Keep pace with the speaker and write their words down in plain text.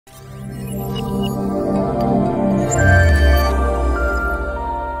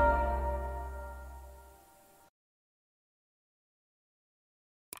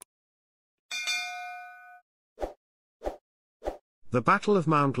The Battle of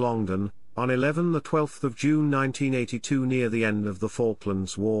Mount Longdon, on 12 June 1982 near the end of the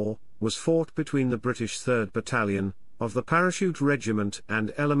Falklands War, was fought between the British Third Battalion, of the Parachute Regiment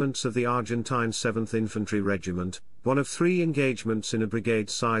and elements of the Argentine 7th Infantry Regiment, one of 3 engagements in a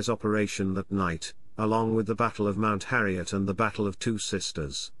brigade-size operation that night, along with the Battle of Mount Harriet and the Battle of Two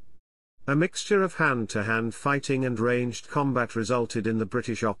Sisters. A mixture of hand-to-hand fighting and ranged combat resulted in the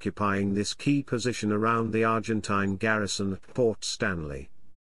British occupying this key position around the Argentine garrison at Port Stanley.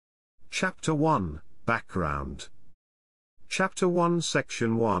 Chapter 1, Background. Chapter 1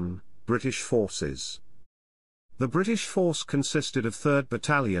 Section 1, British Forces. The British force consisted of 3rd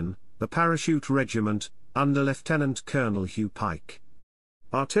Battalion, the Parachute Regiment, under Lieutenant Colonel Hugh Pike.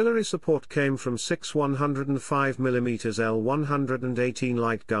 Artillery support came from 6 105mm L-118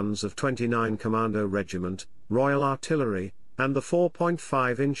 light guns of 29 Commando Regiment, Royal Artillery, and the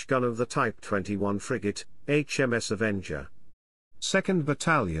 4.5-inch gun of the Type 21 frigate, HMS Avenger. 2nd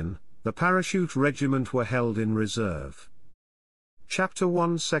Battalion, the Parachute Regiment were held in reserve. Chapter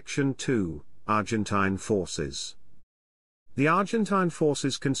 1 Section 2, Argentine Forces. The Argentine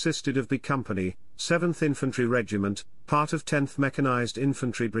forces consisted of B Company, 7th Infantry Regiment, part of 10th Mechanized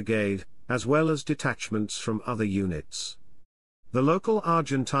Infantry Brigade, as well as detachments from other units. The local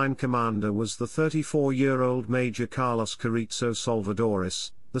Argentine commander was the 34-year-old Major Carlos Carrizo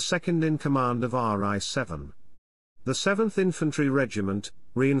Salvadores, the second in command of RI-7. The 7th Infantry Regiment,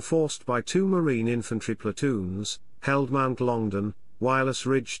 reinforced by 2 Marine infantry platoons, held Mount Longdon, Wireless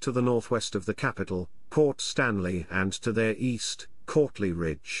Ridge to the northwest of the capital, Port Stanley, and to their east, Courtly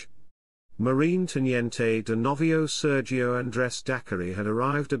Ridge. Marine Teniente de Novio Sergio Andres Dacari had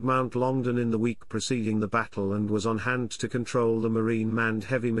arrived at Mount Longdon in the week preceding the battle and was on hand to control the Marine manned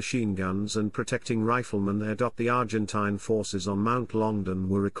heavy machine guns and protecting riflemen there. The Argentine forces on Mount Longdon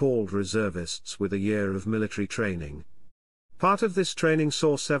were recalled reservists with a year of military training. Part of this training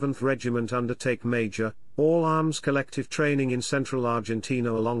saw 7th Regiment undertake major, all-arms collective training in central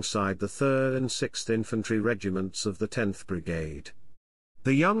Argentina alongside the 3rd and 6th Infantry Regiments of the 10th Brigade.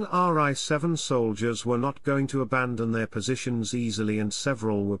 The young RI-7 soldiers were not going to abandon their positions easily, and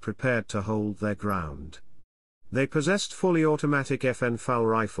several were prepared to hold their ground. They possessed fully automatic FN-FAL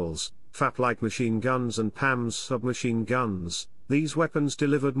rifles, FAP light machine guns and PAMS submachine guns. These weapons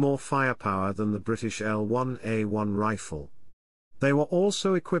delivered more firepower than the British L1A1 rifle. They were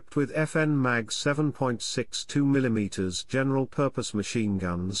also equipped with FN Mag 7.62mm general-purpose machine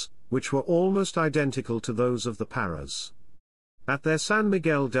guns, which were almost identical to those of the Paras. At their San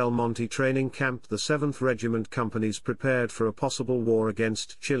Miguel del Monte training camp, the 7th Regiment companies prepared for a possible war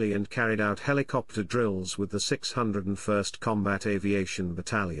against Chile and carried out helicopter drills with the 601st Combat Aviation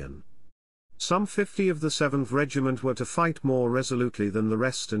Battalion. Some 50 of the 7th Regiment were to fight more resolutely than the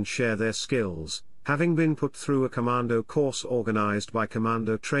rest and share their skills, having been put through a commando course organized by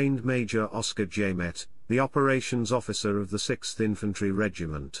commando-trained Major Oscar J. Met, the operations officer of the 6th Infantry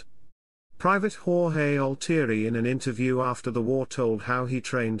Regiment. Private Jorge Altieri in an interview after the war told how he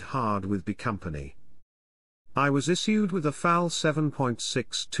trained hard with B Company. "I was issued with a FAL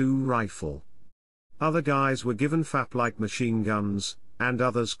 7.62 rifle. Other guys were given FAP light machine guns, and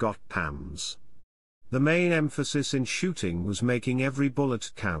others got PAMs. The main emphasis in shooting was making every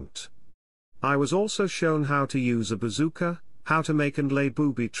bullet count. I was also shown how to use a bazooka, how to make and lay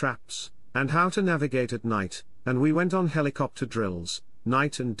booby traps, and how to navigate at night, and we went on helicopter drills,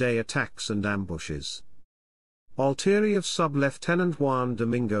 night and day attacks and ambushes." Altieri of Sub-Lieutenant Juan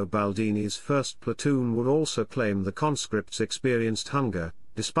Domingo Baldini's 1st Platoon would also claim the conscripts experienced hunger,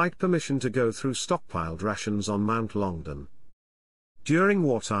 despite permission to go through stockpiled rations on Mount Longdon. During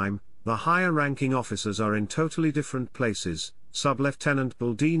wartime, the higher-ranking officers are in totally different places. Sub-Lieutenant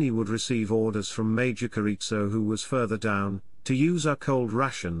Baldini would receive orders from Major Carrizo, who was further down, to use our cold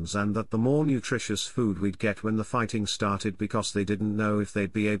rations and that the more nutritious food we'd get when the fighting started, because they didn't know if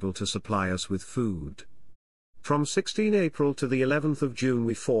they'd be able to supply us with food. From 16 April to the 11th of June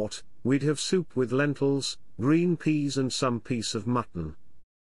we fought. We'd have soup with lentils, green peas and some piece of mutton.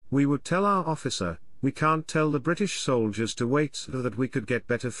 We would tell our officer, "We can't tell the British soldiers to wait so that we could get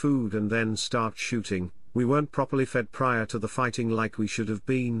better food and then start shooting. We weren't properly fed prior to the fighting like we should have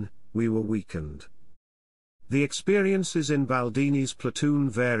been, we were weakened." The experiences in Baldini's platoon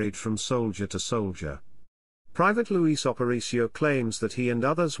varied from soldier to soldier. Private Luis Aparicio claims that he and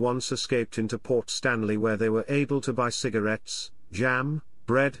others once escaped into Port Stanley, where they were able to buy cigarettes, jam,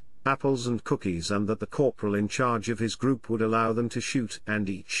 bread, apples and cookies, and that the corporal in charge of his group would allow them to shoot and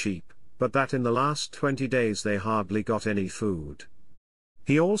eat sheep, but that in the last 20 days they hardly got any food.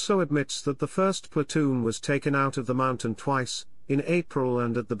 He also admits that the 1st Platoon was taken out of the mountain twice, in April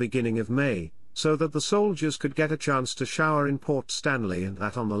and at the beginning of May, so that the soldiers could get a chance to shower in Port Stanley, and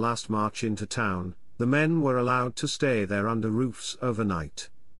that on the last march into town, the men were allowed to stay there under roofs overnight.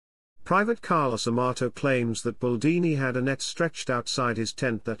 Private Carlos Amato claims that Baldini had a net stretched outside his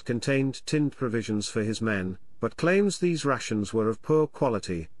tent that contained tinned provisions for his men, but claims these rations were of poor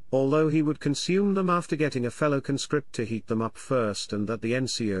quality, although he would consume them after getting a fellow conscript to heat them up first, and that the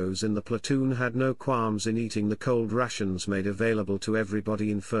NCOs in the platoon had no qualms in eating the cold rations made available to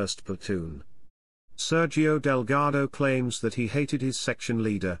everybody in 1st Platoon. Sergio Delgado claims that he hated his section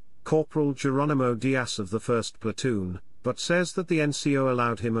leader, Corporal Geronimo Diaz of the 1st Platoon, but says that the NCO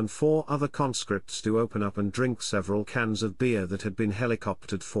allowed him and 4 other conscripts to open up and drink several cans of beer that had been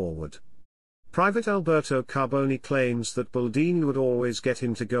helicoptered forward. Private Alberto Carboni claims that Baldini would always get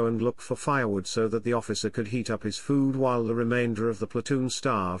him to go and look for firewood so that the officer could heat up his food while the remainder of the platoon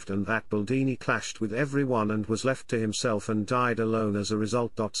starved, and that Baldini clashed with everyone and was left to himself and died alone as a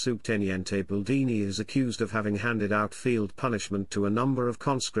result. Subteniente Baldini is accused of having handed out field punishment to a number of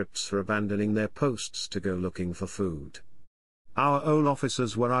conscripts for abandoning their posts to go looking for food. "Our own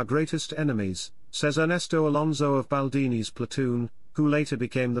officers were our greatest enemies," says Ernesto Alonso of Baldini's platoon, who later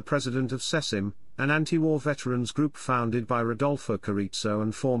became the president of SESIM, an anti-war veterans group founded by Rodolfo Carrizo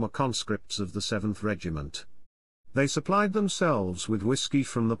and former conscripts of the 7th Regiment. They supplied themselves with whiskey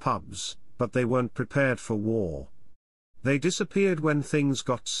from the pubs, but they weren't prepared for war. They disappeared when things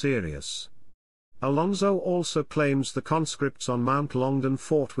got serious. Alonso also claims the conscripts on Mount Longdon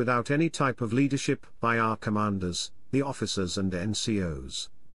fought without any type of leadership by our commanders, the officers and NCOs.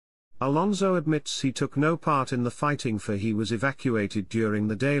 Alonso admits he took no part in the fighting, for he was evacuated during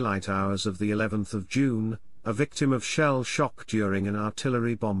the daylight hours of the 11th of June, a victim of shell shock during an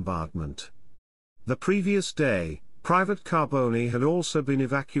artillery bombardment. The previous day, Private Carboni had also been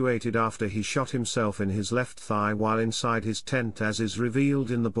evacuated after he shot himself in his left thigh while inside his tent, as is revealed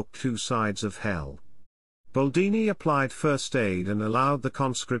in the book Two Sides of Hell. Baldini applied first aid and allowed the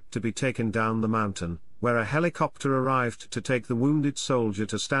conscript to be taken down the mountain, where a helicopter arrived to take the wounded soldier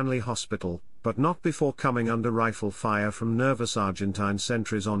to Stanley Hospital, but not before coming under rifle fire from nervous Argentine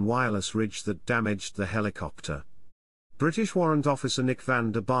sentries on Wireless Ridge that damaged the helicopter. British Warrant Officer Nick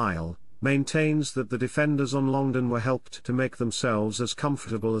van der Bijl maintains that the defenders on Longdon were helped to make themselves as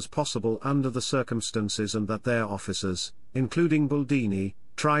comfortable as possible under the circumstances, and that their officers, including Baldini,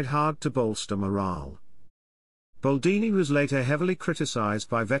 tried hard to bolster morale. Baldini was later heavily criticized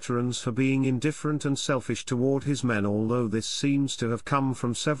by veterans for being indifferent and selfish toward his men, although this seems to have come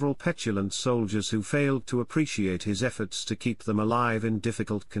from several petulant soldiers who failed to appreciate his efforts to keep them alive in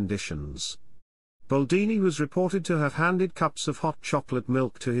difficult conditions. Baldini was reported to have handed cups of hot chocolate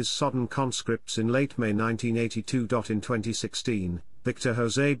milk to his sodden conscripts in late May 1982. In 2016, Victor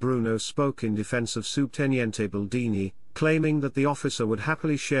José Bruno spoke in defense of Subteniente Baldini, claiming that the officer would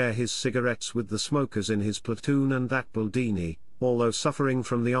happily share his cigarettes with the smokers in his platoon, and that Baldini, although suffering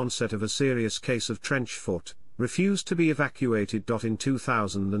from the onset of a serious case of trench foot, refused to be evacuated. In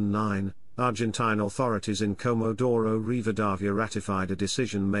 2009, Argentine authorities in Comodoro Rivadavia ratified a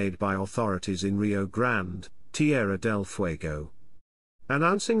decision made by authorities in Rio Grande, Tierra del Fuego,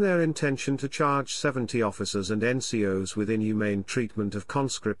 announcing their intention to charge 70 officers and NCOs with inhumane treatment of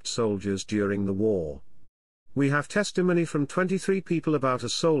conscript soldiers during the war. "We have testimony from 23 people about a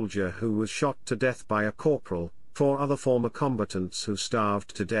soldier who was shot to death by a corporal, 4 other former combatants who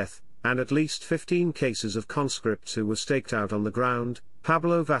starved to death, and at least 15 cases of conscripts who were staked out on the ground,"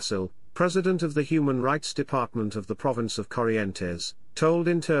 Pablo Vasil, president of the Human Rights Department of the province of Corrientes, told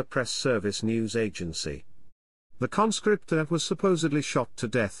Interpress Service news agency. The conscript that was supposedly shot to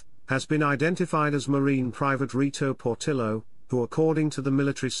death has been identified as Marine Private Rito Portillo, who, according to the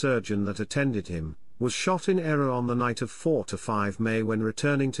military surgeon that attended him, was shot in error on the night of 4 to 5 May when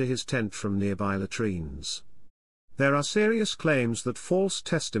returning to his tent from nearby latrines. There are serious claims that false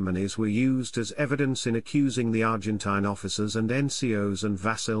testimonies were used as evidence in accusing the Argentine officers and NCOs, and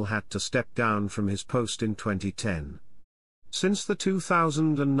Vasil had to step down from his post in 2010. Since the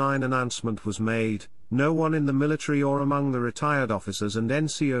 2009 announcement was made, no one in the military or among the retired officers and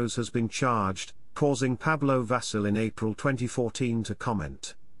NCOs has been charged, causing Pablo Vasil in April 2014 to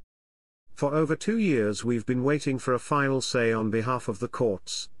comment, "For over 2 years we've been waiting for a final say on behalf of the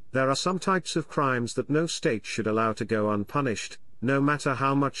courts. There are some types of crimes that no state should allow to go unpunished, no matter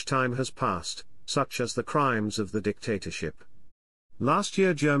how much time has passed, such as the crimes of the dictatorship." Last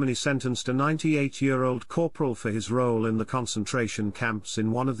year Germany sentenced a 98-year-old corporal for his role in the concentration camps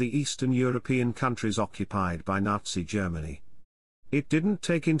in one of the Eastern European countries occupied by Nazi Germany. It didn't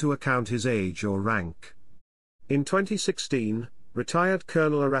take into account his age or rank. In 2016, retired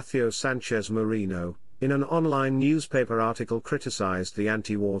Colonel Horacio Sanchez Marino, in an online newspaper article criticized the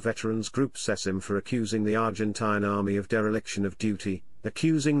anti-war veterans group SESIM for accusing the Argentine army of dereliction of duty,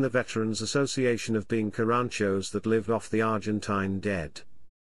 accusing the Veterans Association of being caranchos that lived off the Argentine dead.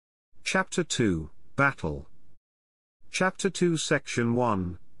 Chapter 2, Battle. Chapter 2 Section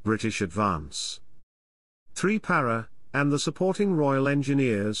 1, British Advance. 3 Para, and the supporting Royal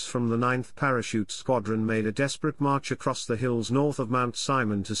Engineers from the 9th Parachute Squadron made a desperate march across the hills north of Mount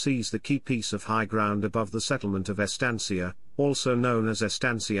Simon to seize the key piece of high ground above the settlement of Estancia, also known as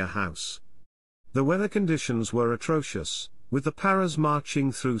Estancia House. The weather conditions were atrocious, with the Paras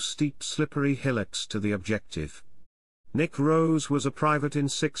marching through steep slippery hillocks to the objective. Nick Rose was a private in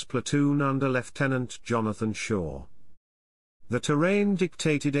 6th Platoon under Lieutenant Jonathan Shaw. The terrain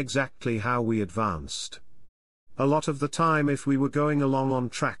dictated exactly how we advanced. A lot of the time, if we were going along on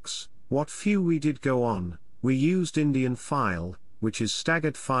tracks, what few we did go on, we used Indian file, which is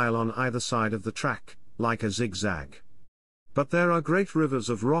staggered file on either side of the track, like a zigzag. But there are great rivers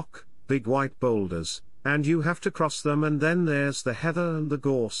of rock, big white boulders, and you have to cross them, and then there's the heather and the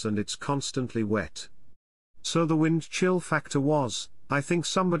gorse, and it's constantly wet. So the wind chill factor was, I think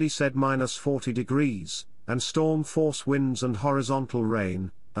somebody said -40 degrees, and storm force winds and horizontal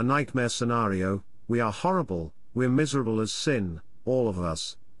rain, a nightmare scenario. We are horrible, we're miserable as sin, all of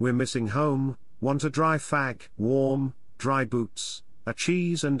us, we're missing home, want a dry fag, warm, dry boots, a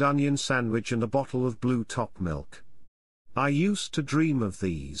cheese and onion sandwich and a bottle of blue top milk. I used to dream of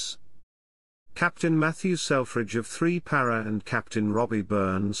these. Captain Matthew Selfridge of 3 Para and Captain Robbie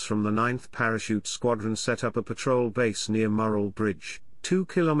Burns from the 9th Parachute Squadron set up a patrol base near Murrell Bridge, 2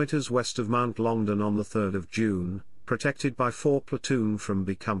 kilometers west of Mount Longdon on the 3rd of June, protected by 4 platoon from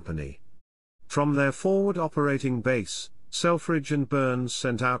B Company. From their forward operating base, Selfridge and Burns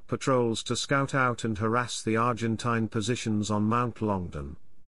sent out patrols to scout out and harass the Argentine positions on Mount Longdon.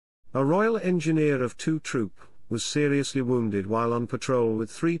 A Royal Engineer of 2 Troop was seriously wounded while on patrol with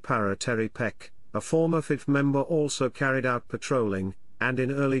 3 Para. Terry Peck, a former 5th member, also carried out patrolling, and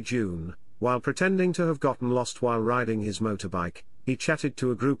in early June, while pretending to have gotten lost while riding his motorbike, he chatted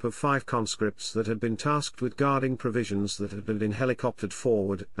to a group of 5 conscripts that had been tasked with guarding provisions that had been helicoptered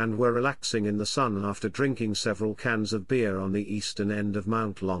forward and were relaxing in the sun after drinking several cans of beer on the eastern end of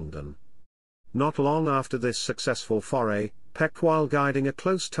Mount Longdon. Not long after this successful foray, Peck, while guiding a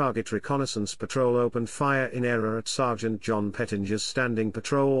close target reconnaissance patrol, opened fire in error at Sergeant John Pettinger's standing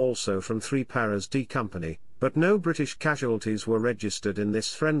patrol, also from 3 Para's D Company, but no British casualties were registered in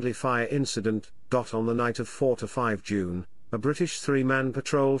this friendly fire incident. On the night of 4 to 5 June, a British 3-man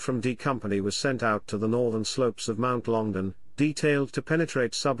patrol from D Company was sent out to the northern slopes of Mount Longdon, detailed to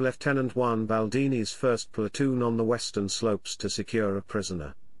penetrate Sub-Lieutenant Juan Baldini's 1st Platoon on the western slopes to secure a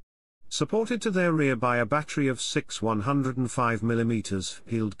prisoner. Supported to their rear by a battery of 6 105mm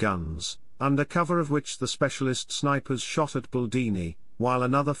field guns, under cover of which the specialist snipers shot at Baldini, while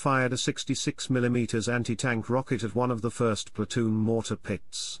another fired a 66mm anti-tank rocket at one of the 1st Platoon mortar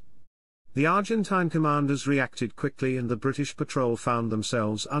pits. The Argentine commanders reacted quickly, and the British patrol found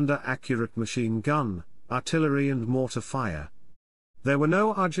themselves under accurate machine gun, artillery and mortar fire. There were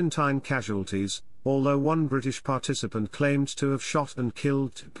no Argentine casualties, although one British participant claimed to have shot and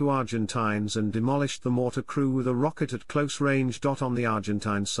killed 2 Argentines and demolished the mortar crew with a rocket at close range. On the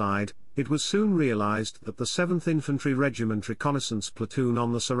Argentine side, it was soon realized that the 7th Infantry Regiment reconnaissance platoon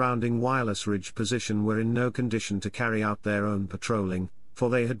on the surrounding Wireless Ridge position were in no condition to carry out their own patrolling, for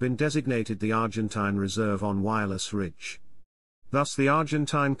they had been designated the Argentine Reserve on Wireless Ridge. Thus the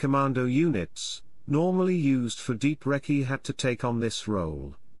Argentine commando units, normally used for deep recce, had to take on this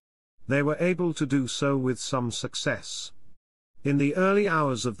role. They were able to do so with some success. In the early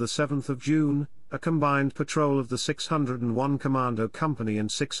hours of the 7th of June, a combined patrol of the 601 Commando Company and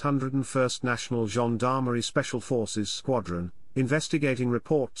 601st National Gendarmerie Special Forces Squadron, investigating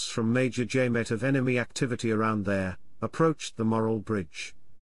reports from Major Jamet of enemy activity around there, approached the Murrell Bridge.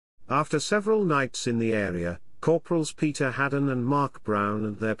 After several nights in the area, Corporals Peter Haddon and Mark Brown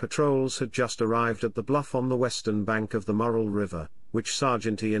and their patrols had just arrived at the bluff on the western bank of the Murrell River, which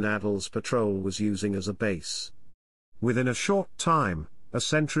Sergeant Ian Addle's patrol was using as a base. Within a short time, a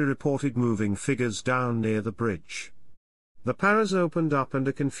sentry reported moving figures down near the bridge. The Paras opened up and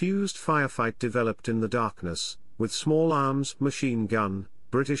a confused firefight developed in the darkness, with small arms, machine gun,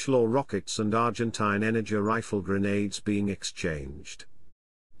 British law rockets and Argentine Energia rifle grenades being exchanged.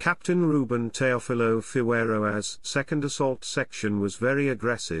 Captain Ruben Teofilo Figueroa's 2nd Assault Section was very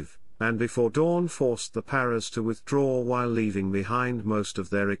aggressive, and before dawn forced the Paras to withdraw while leaving behind most of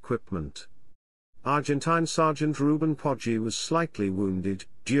their equipment. Argentine Sergeant Ruben Poggi was slightly wounded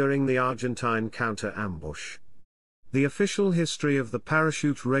during the Argentine counter-ambush. The official history of the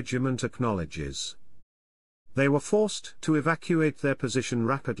Parachute Regiment acknowledges They were forced to evacuate their position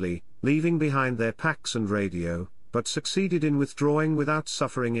rapidly, leaving behind their packs and radio, but succeeded in withdrawing without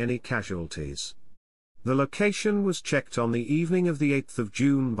suffering any casualties. The location was checked on the evening of the 8th of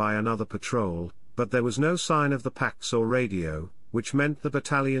June by another patrol, but there was no sign of the packs or radio, which meant the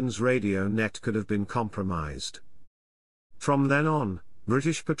battalion's radio net could have been compromised. From then on,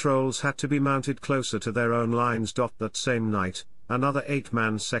 British patrols had to be mounted closer to their own lines. That same night, another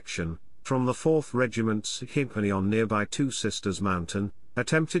 8-man section, from the 4th Regiment's company on nearby Two Sisters Mountain,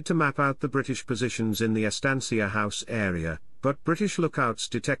 attempted to map out the British positions in the Estancia House area, but British lookouts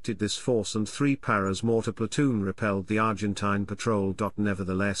detected this force and 3 Paras mortar platoon repelled the Argentine patrol.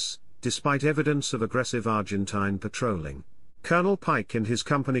 Nevertheless, despite evidence of aggressive Argentine patrolling, Colonel Pike and his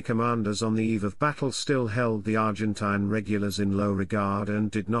company commanders on the eve of battle still held the Argentine regulars in low regard and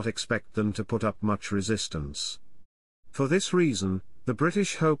did not expect them to put up much resistance. For this reason, the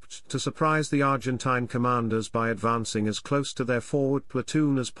British hoped to surprise the Argentine commanders by advancing as close to their forward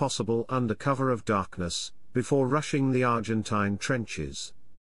platoon as possible under cover of darkness, before rushing the Argentine trenches.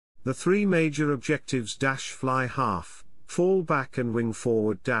 The 3 major objectives fly half, fall back and wing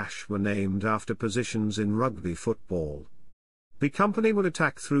forward were named after positions in rugby football. B Company would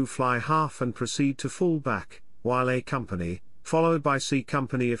attack through fly half and proceed to full back, while A Company, followed by C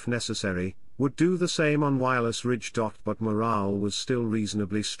Company if necessary, would do the same on Wireless Ridge. But morale was still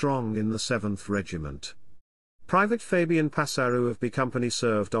reasonably strong in the 7th Regiment. Private Fabian Passaru of B Company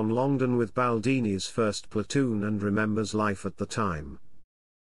served on Longdon with Baldini's 1st Platoon and remembers life at the time.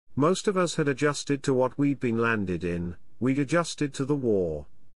 Most of us had adjusted to what we'd been landed in, we'd adjusted to the war.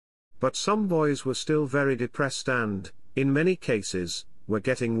 But some boys were still very depressed and, in many cases, were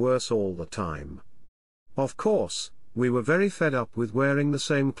getting worse all the time. Of course, we were very fed up with wearing the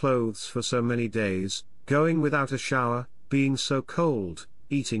same clothes for so many days, going without a shower, being so cold,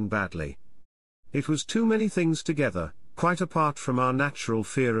 eating badly. It was too many things together, quite apart from our natural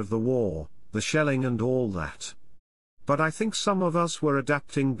fear of the war, the shelling and all that. But I think some of us were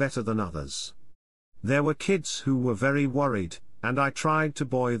adapting better than others. There were kids who were very worried, and I tried to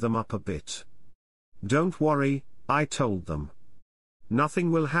buoy them up a bit. "Don't worry," I told them.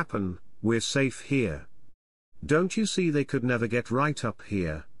 "Nothing will happen, we're safe here. Don't you see they could never get right up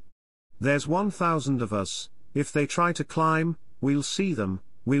here? There's 1,000 of us, if they try to climb, we'll see them,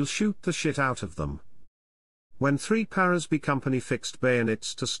 we'll shoot the shit out of them." When 3 Paras B Company fixed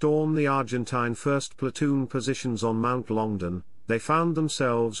bayonets to storm the Argentine 1st Platoon positions on Mount Longdon, they found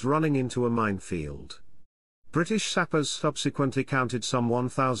themselves running into a minefield. British sappers subsequently counted some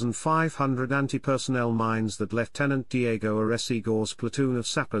 1,500 anti-personnel mines that Lieutenant Diego Arecigo's platoon of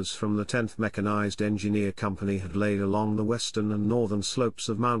sappers from the 10th Mechanized Engineer Company had laid along the western and northern slopes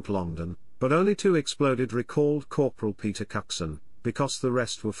of Mount Longdon, but only 2 exploded, recalled Corporal Peter Cuxon, because the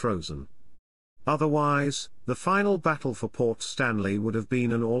rest were frozen. Otherwise, the final battle for Port Stanley would have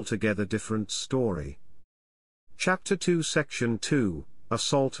been an altogether different story. Chapter 2 Section 2,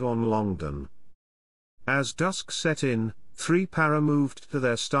 Assault on Longdon. As dusk set in, 3 Para moved to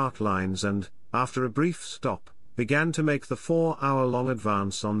their start lines and, after a brief stop, began to make the 4-hour-long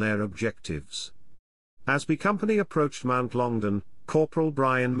advance on their objectives. As B Company approached Mount Longdon, Corporal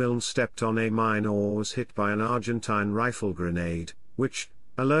Brian Milne stepped on a mine or was hit by an Argentine rifle grenade, which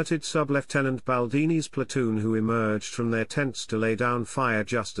alerted Sub-Lieutenant Baldini's platoon, who emerged from their tents to lay down fire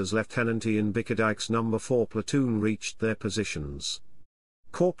just as Lieutenant Ian Bickerdike's No. 4 platoon reached their positions.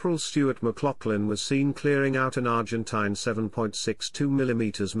 Corporal Stuart McLaughlin was seen clearing out an Argentine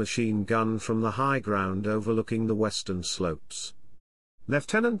 7.62mm machine gun from the high ground overlooking the western slopes.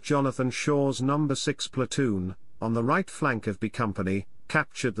 Lieutenant Jonathan Shaw's No. 6 platoon, on the right flank of B Company,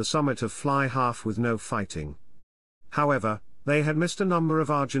 captured the summit of Fly Half with no fighting. However, they had missed a number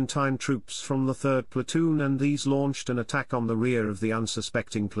of Argentine troops from the 3rd Platoon, and these launched an attack on the rear of the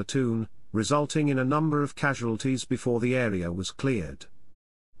unsuspecting platoon, resulting in a number of casualties before the area was cleared.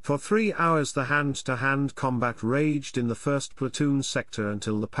 For 3 hours the hand-to-hand combat raged in the 1st Platoon sector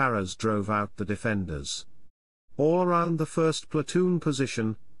until the Paras drove out the defenders. All around the 1st Platoon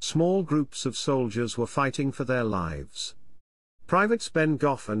position, small groups of soldiers were fighting for their lives. Privates Ben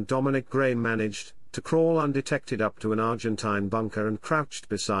Goff and Dominic Gray managed to crawl undetected up to an Argentine bunker and crouched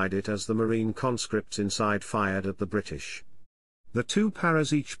beside it as the Marine conscripts inside fired at the British. The 2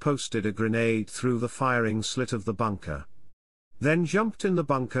 Paras each posted a grenade through the firing slit of the bunker. Then jumped in the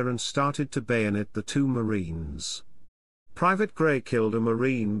bunker and started to bayonet the 2 Marines. Private Gray killed a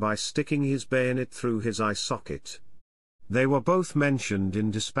Marine by sticking his bayonet through his eye socket. They were both mentioned in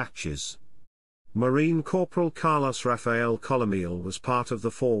dispatches. Marine Corporal Carlos Rafael Colomil was part of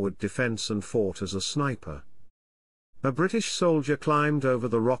the forward defense and fought as a sniper. A British soldier climbed over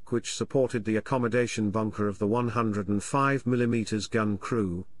the rock which supported the accommodation bunker of the 105mm gun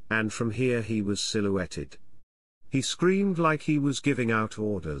crew, and from here he was silhouetted. He screamed like he was giving out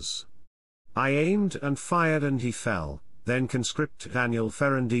orders. I aimed and fired and he fell. Then conscript Daniel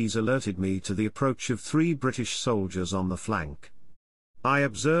Ferrandez alerted me to the approach of 3 British soldiers on the flank. I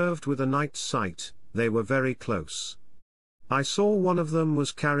observed with a night sight, they were very close. I saw one of them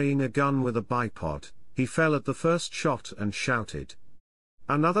was carrying a gun with a bipod. He fell at the first shot and shouted.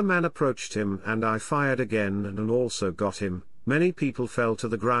 Another man approached him and I fired again and also got him. Many people fell to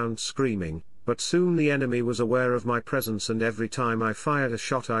the ground screaming, but soon the enemy was aware of my presence and every time I fired a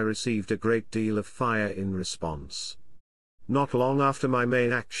shot I received a great deal of fire in response. Not long after my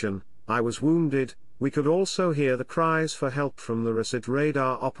main action, I was wounded. We could also hear the cries for help from the Recit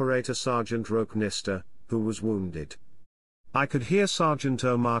radar operator Sergeant Roquenister, who was wounded. I could hear Sergeant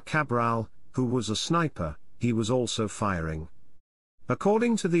Omar Cabral, who was a sniper, he was also firing.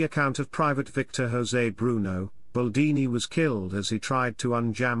 According to the account of Private Victor José Bruno, Baldini was killed as he tried to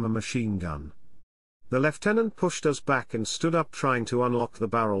unjam a machine gun. The lieutenant pushed us back and stood up trying to unlock the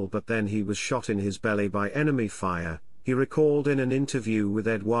barrel, but then he was shot in his belly by enemy fire, he recalled in an interview with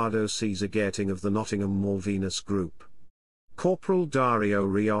Eduardo Cesar Gaeting of the Nottingham Malvinas Group. Corporal Dario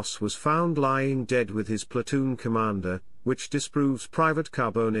Rios was found lying dead with his platoon commander, which disproves Private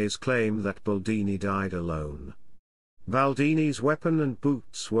Carbone's claim that Baldini died alone. Baldini's weapon and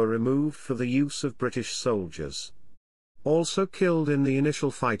boots were removed for the use of British soldiers. Also killed in the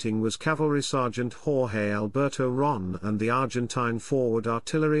initial fighting was Cavalry Sergeant Jorge Alberto Ron and the Argentine Forward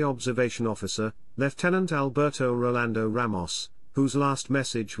Artillery Observation Officer, Lieutenant Alberto Rolando Ramos, whose last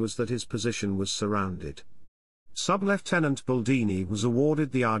message was that his position was surrounded. Sub-Lieutenant Baldini was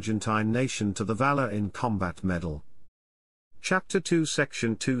awarded the Argentine Nation to the Valor in Combat Medal. Chapter 2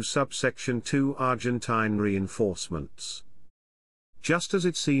 Section 2 Subsection 2 Argentine Reinforcements. Just as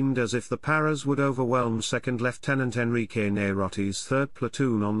it seemed as if the Paras would overwhelm 2nd Lieutenant Enrique Neyroti's 3rd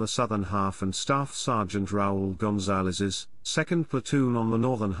Platoon on the southern half and Staff Sergeant Raúl González's 2nd Platoon on the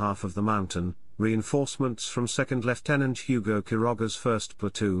northern half of the mountain, reinforcements from 2nd Lieutenant Hugo Quiroga's 1st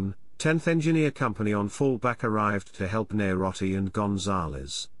Platoon, 10th Engineer Company on fullback arrived to help Neyroti and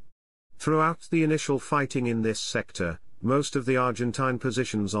González. Throughout the initial fighting in this sector, most of the Argentine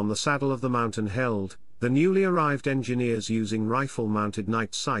positions on the saddle of the mountain held, the newly arrived engineers using rifle-mounted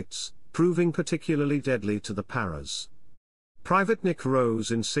night sights, proving particularly deadly to the Paras. Private Nick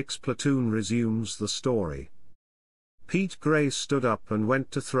Rose in 6th Platoon resumes the story. Pete Gray stood up and went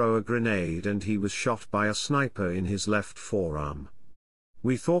to throw a grenade and he was shot by a sniper in his left forearm.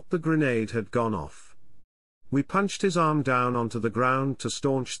 We thought the grenade had gone off. We punched his arm down onto the ground to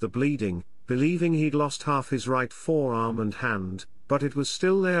staunch the bleeding, believing he'd lost half his right forearm and hand, but it was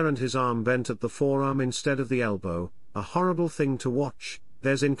still there and his arm bent at the forearm instead of the elbow, a horrible thing to watch.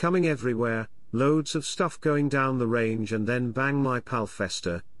 There's incoming everywhere, loads of stuff going down the range and then bang, my pal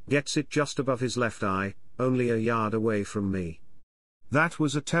Fester gets it just above his left eye, only a yard away from me. That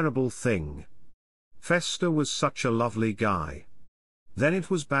was a terrible thing. Fester was such a lovely guy. Then it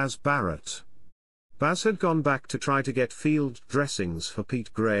was Baz Barrett. Baz had gone back to try to get field dressings for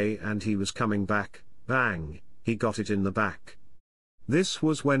Pete Gray and he was coming back, bang, he got it in the back. This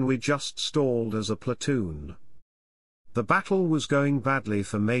was when we just stalled as a platoon. The battle was going badly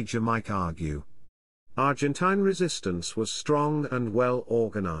for Major Mike Argue. Argentine resistance was strong and well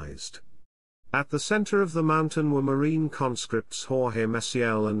organized. At the center of the mountain were Marine conscripts Jorge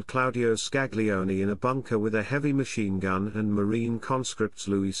Maciel and Claudio Scaglione in a bunker with a heavy machine gun and Marine conscripts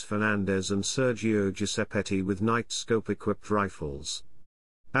Luis Fernandez and Sergio Giuseppetti with night scope-equipped rifles.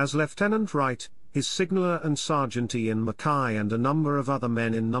 As Lieutenant Wright, his signaller and Sergeant Ian Mackay and a number of other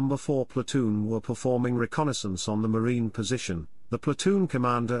men in No. 4 Platoon were performing reconnaissance on the Marine position, the platoon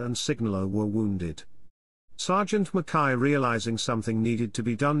commander and signaller were wounded. Sergeant Mackay, realizing something needed to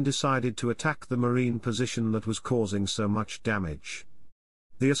be done, decided to attack the Marine position that was causing so much damage.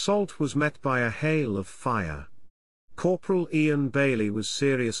 The assault was met by a hail of fire. Corporal Ian Bailey was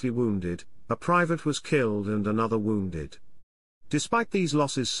seriously wounded, a private was killed and another wounded. Despite these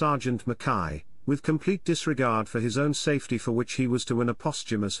losses, Sergeant Mackay, with complete disregard for his own safety for which he was to win a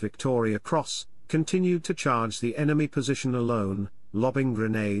posthumous Victoria Cross, continued to charge the enemy position alone, lobbing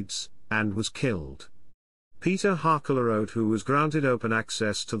grenades, and was killed. Peter Harkelerode, who was granted open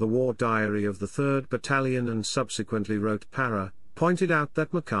access to the war diary of the 3rd Battalion and subsequently wrote Para, pointed out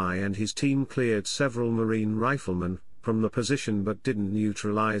that Mackay and his team cleared several Marine riflemen from the position but didn't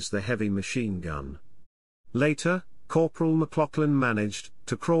neutralize the heavy machine gun. Later, Corporal McLaughlin managed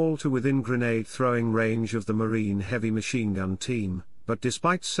to crawl to within grenade throwing range of the Marine heavy machine gun team, but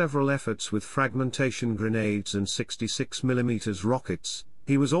despite several efforts with fragmentation grenades and 66mm rockets,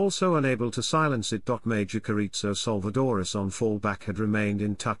 he was also unable to silence it. Major Carrizo Salvadores on fallback had remained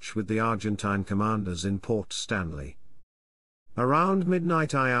in touch with the Argentine commanders in Port Stanley. Around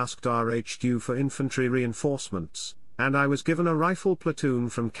midnight I asked RHQ for infantry reinforcements, and I was given a rifle platoon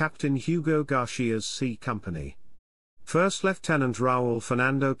from Captain Hugo Garcia's C Company. First Lieutenant Raúl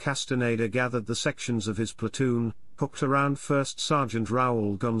Fernando Castaneda gathered the sections of his platoon, hooked around First Sergeant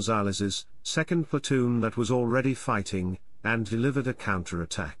Raúl González's second platoon that was already fighting, and delivered a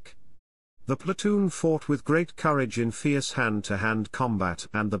counterattack. The platoon fought with great courage in fierce hand-to-hand combat,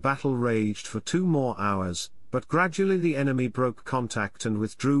 and the battle raged for 2 more hours, but gradually the enemy broke contact and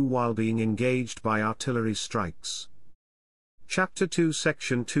withdrew while being engaged by artillery strikes. Chapter 2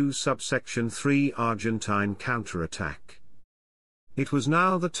 Section 2 Subsection 3 Argentine Counterattack. It was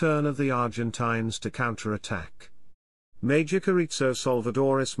now the turn of the Argentines to counterattack. Major Carrizo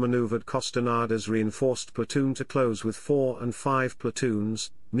Salvadores maneuvered Castaneda's reinforced platoon to close with 4 and 5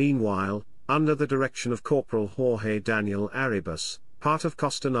 platoons. Meanwhile, under the direction of Corporal Jorge Daniel Arribas, part of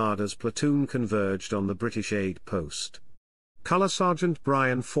Castaneda's platoon converged on the British aid post. Colour Sergeant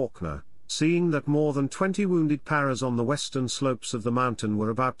Brian Faulkner, seeing that more than 20 wounded paras on the western slopes of the mountain were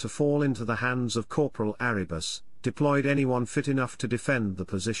about to fall into the hands of Corporal Arribas, deployed anyone fit enough to defend the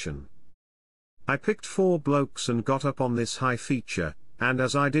position. I picked 4 blokes and got up on this high feature, and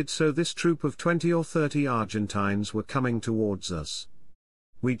as I did so this troop of 20 or 30 Argentines were coming towards us.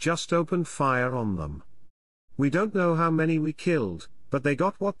 We just opened fire on them. We don't know how many we killed, but they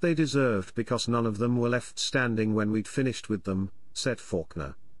got what they deserved because none of them were left standing when we'd finished with them, said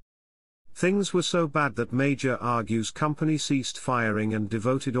Faulkner. Things were so bad that Major Argue's company ceased firing and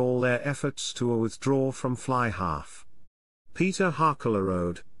devoted all their efforts to a withdrawal from Fly Half. Peter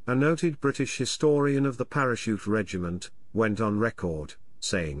Harkelerode, a noted British historian of the Parachute Regiment, went on record,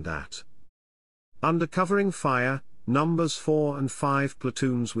 saying that under covering fire, numbers 4 and 5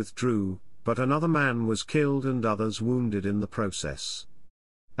 platoons withdrew, but another man was killed and others wounded in the process.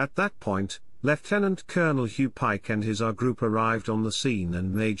 At that point, Lieutenant Colonel Hugh Pike and his R group arrived on the scene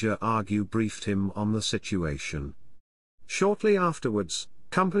and Major Argue briefed him on the situation. Shortly afterwards,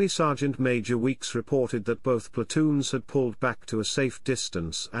 Company Sergeant Major Weeks reported that both platoons had pulled back to a safe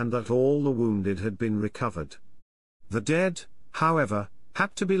distance and that all the wounded had been recovered. The dead, however,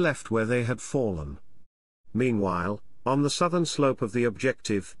 had to be left where they had fallen. Meanwhile, on the southern slope of the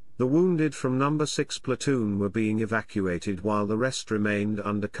objective, the wounded from No. 6 platoon were being evacuated while the rest remained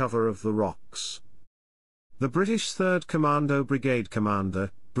under cover of the rocks. The British 3rd Commando Brigade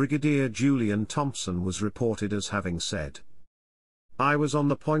Commander, Brigadier Julian Thompson, was reported as having said, "I was on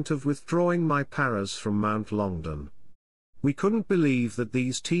the point of withdrawing my paras from Mount Longdon. We couldn't believe that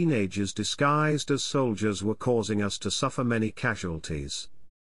these teenagers disguised as soldiers were causing us to suffer many casualties."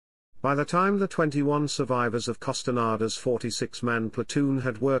 By the time the 21 survivors of Castaneda's 46-man platoon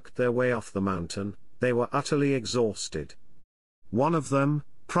had worked their way off the mountain, they were utterly exhausted. One of them,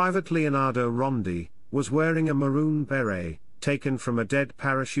 Private Leonardo Rondi, was wearing a maroon beret, taken from a dead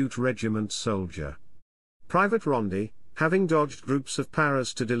Parachute Regiment soldier. Private Rondi, having dodged groups of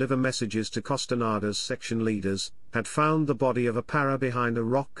paras to deliver messages to Castaneda's section leaders, had found the body of a para behind a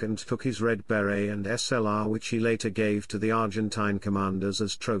rock and took his red beret and SLR, which he later gave to the Argentine commanders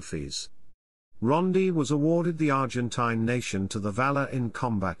as trophies. Rondi was awarded the Argentine Nation to the Valor in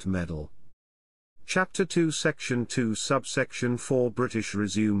Combat Medal. Chapter 2 Section 2 Subsection 4 British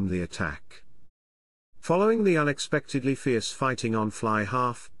resumed the attack. Following the unexpectedly fierce fighting on Fly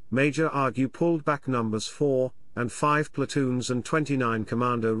Half, Major Argue pulled back numbers 4 and 5 platoons and 29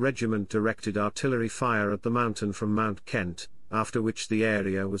 Commando Regiment directed artillery fire at the mountain from Mount Kent, after which the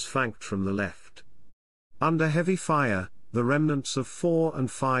area was flanked from the left. Under heavy fire, the remnants of 4 and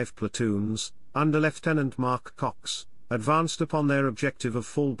 5 platoons, under Lieutenant Mark Cox, advanced upon their objective of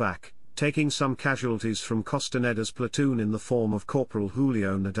fullback, taking some casualties from Castaneda's platoon in the form of Corporal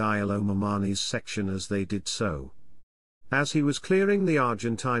Julio Nadialo Mamani's section as they did so. As he was clearing the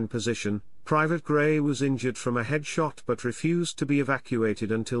Argentine position, Private Gray was injured from a headshot but refused to be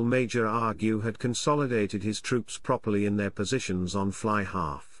evacuated until Major Argue had consolidated his troops properly in their positions on Fly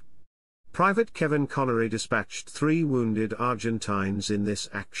Half. Private Kevin Connery dispatched 3 wounded Argentines in this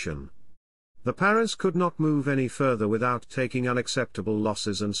action. The paras could not move any further without taking unacceptable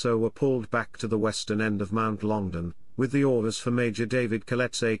losses and so were pulled back to the western end of Mount Longdon, with the orders for Major David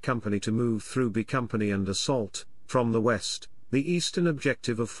Collett's A Company to move through B Company and assault, from the west, the eastern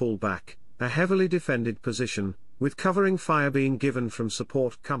objective of fullback, a heavily defended position, with covering fire being given from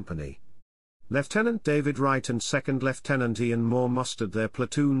Support Company. Lieutenant David Wright and 2nd Lieutenant Ian Moore mustered their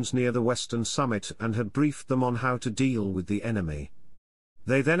platoons near the western summit and had briefed them on how to deal with the enemy.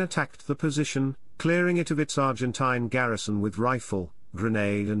 They then attacked the position, clearing it of its Argentine garrison with rifle,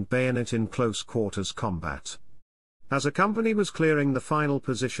 grenade and bayonet in close quarters combat. As a company was clearing the final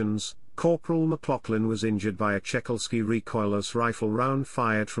positions, Corporal McLaughlin was injured by a Chekalski recoilless rifle round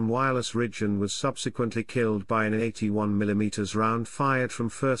fired from Wireless Ridge and was subsequently killed by an 81mm round fired from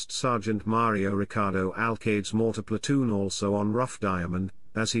 1st Sergeant Mario Ricardo Alcade's mortar platoon, also on Rough Diamond,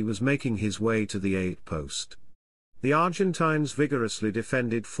 as he was making his way to the aid post. The Argentines vigorously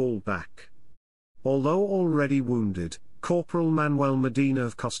defended full back. Although already wounded, Corporal Manuel Medina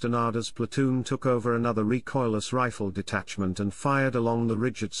of Costanada's platoon took over another recoilless rifle detachment and fired along the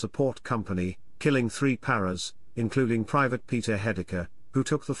ridge at support company, killing 3 paras, including Private Peter Hedeker, who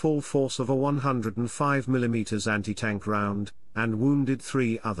took the full force of a 105mm anti-tank round, and wounded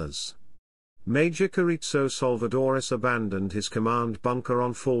 3 others. Major Carrizo Salvadores abandoned his command bunker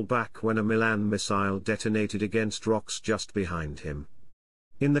on full back when a Milan missile detonated against rocks just behind him.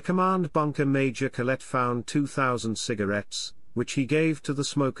 In the command bunker, Major Colette found 2,000 cigarettes, which he gave to the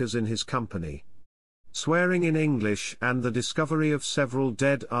smokers in his company. Swearing in English and the discovery of several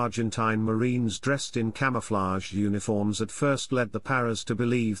dead Argentine Marines dressed in camouflage uniforms at first led the paras to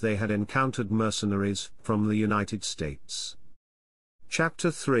believe they had encountered mercenaries from the United States.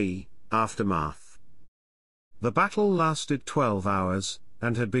 Chapter 3, Aftermath. The battle lasted 12 hours,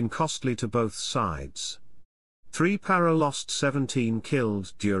 and had been costly to both sides. 3 para lost 17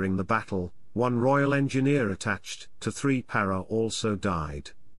 killed during the battle, 1 Royal Engineer attached to 3 para also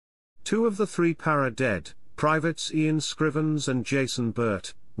died. 2 of the 3 para dead, Privates Ian Scrivens and Jason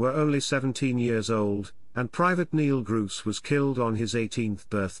Burt, were only 17 years old, and Private Neil Gruce was killed on his 18th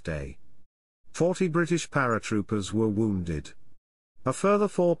birthday. 40 British paratroopers were wounded. A further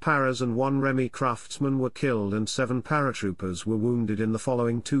 4 paras and 1 Remy craftsman were killed and 7 paratroopers were wounded in the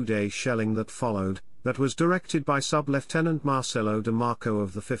following 2-day shelling that followed, that was directed by Sub-Lieutenant Marcelo de Marco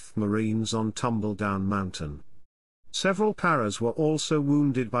of the 5th Marines on Tumbledown Mountain. Several paras were also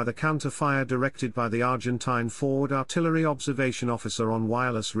wounded by the counter-fire directed by the Argentine forward artillery observation officer on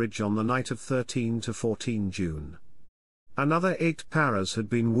Wireless Ridge on the night of 13 to 14 June. Another 8 paras had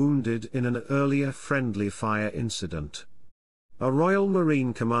been wounded in an earlier friendly fire incident. A Royal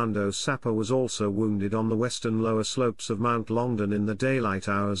Marine Commando sapper was also wounded on the western lower slopes of Mount Longdon in the daylight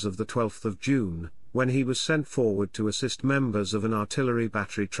hours of the 12th of June, when he was sent forward to assist members of an artillery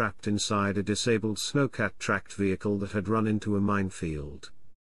battery trapped inside a disabled snowcat tracked vehicle that had run into a minefield.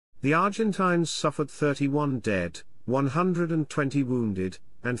 The Argentines suffered 31 dead, 120 wounded,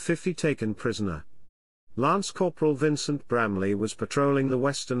 and 50 taken prisoner. Lance Corporal Vincent Bramley was patrolling the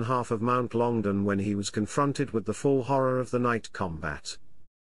western half of Mount Longdon when he was confronted with the full horror of the night combat.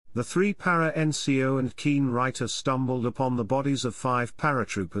 The 3 para NCO and Keen Reiter stumbled upon the bodies of 5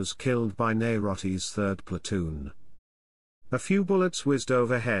 paratroopers killed by Neyroti's 3rd platoon. A few bullets whizzed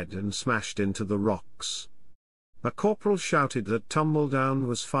overhead and smashed into the rocks. A corporal shouted that Tumbledown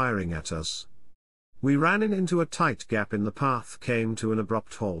was firing at us. We ran into a tight gap in the path, came to an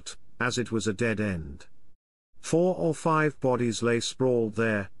abrupt halt, as it was a dead end. 4 or 5 bodies lay sprawled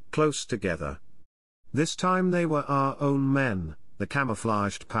there, close together. This time they were our own men. The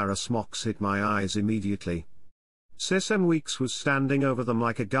camouflaged para smocks hit my eyes immediately. Sesem Weeks was standing over them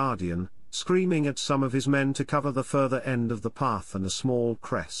like a guardian, screaming at some of his men to cover the further end of the path and a small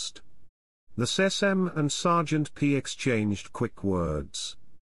crest. The Sesem and Sergeant P exchanged quick words.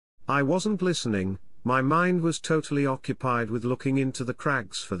 I wasn't listening, my mind was totally occupied with looking into the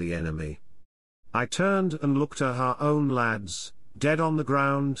crags for the enemy. I turned and looked at our own lads, dead on the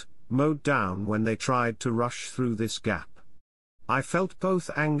ground, mowed down when they tried to rush through this gap. I felt both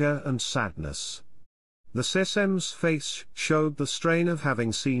anger and sadness. The Sesem's face showed the strain of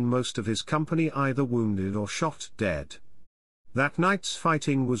having seen most of his company either wounded or shot dead. That night's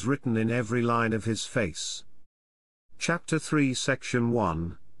fighting was written in every line of his face. Chapter 3 Section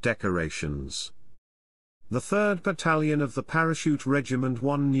 1, Decorations. The 3rd Battalion of the Parachute Regiment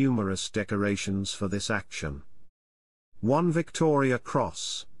won numerous decorations for this action. 1 Victoria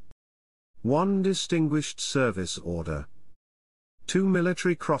Cross. 1 Distinguished Service Order. 2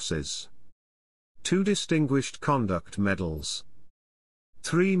 Military Crosses. 2 Distinguished Conduct Medals.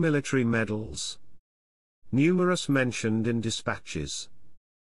 3 Military Medals. Numerous mentioned in dispatches.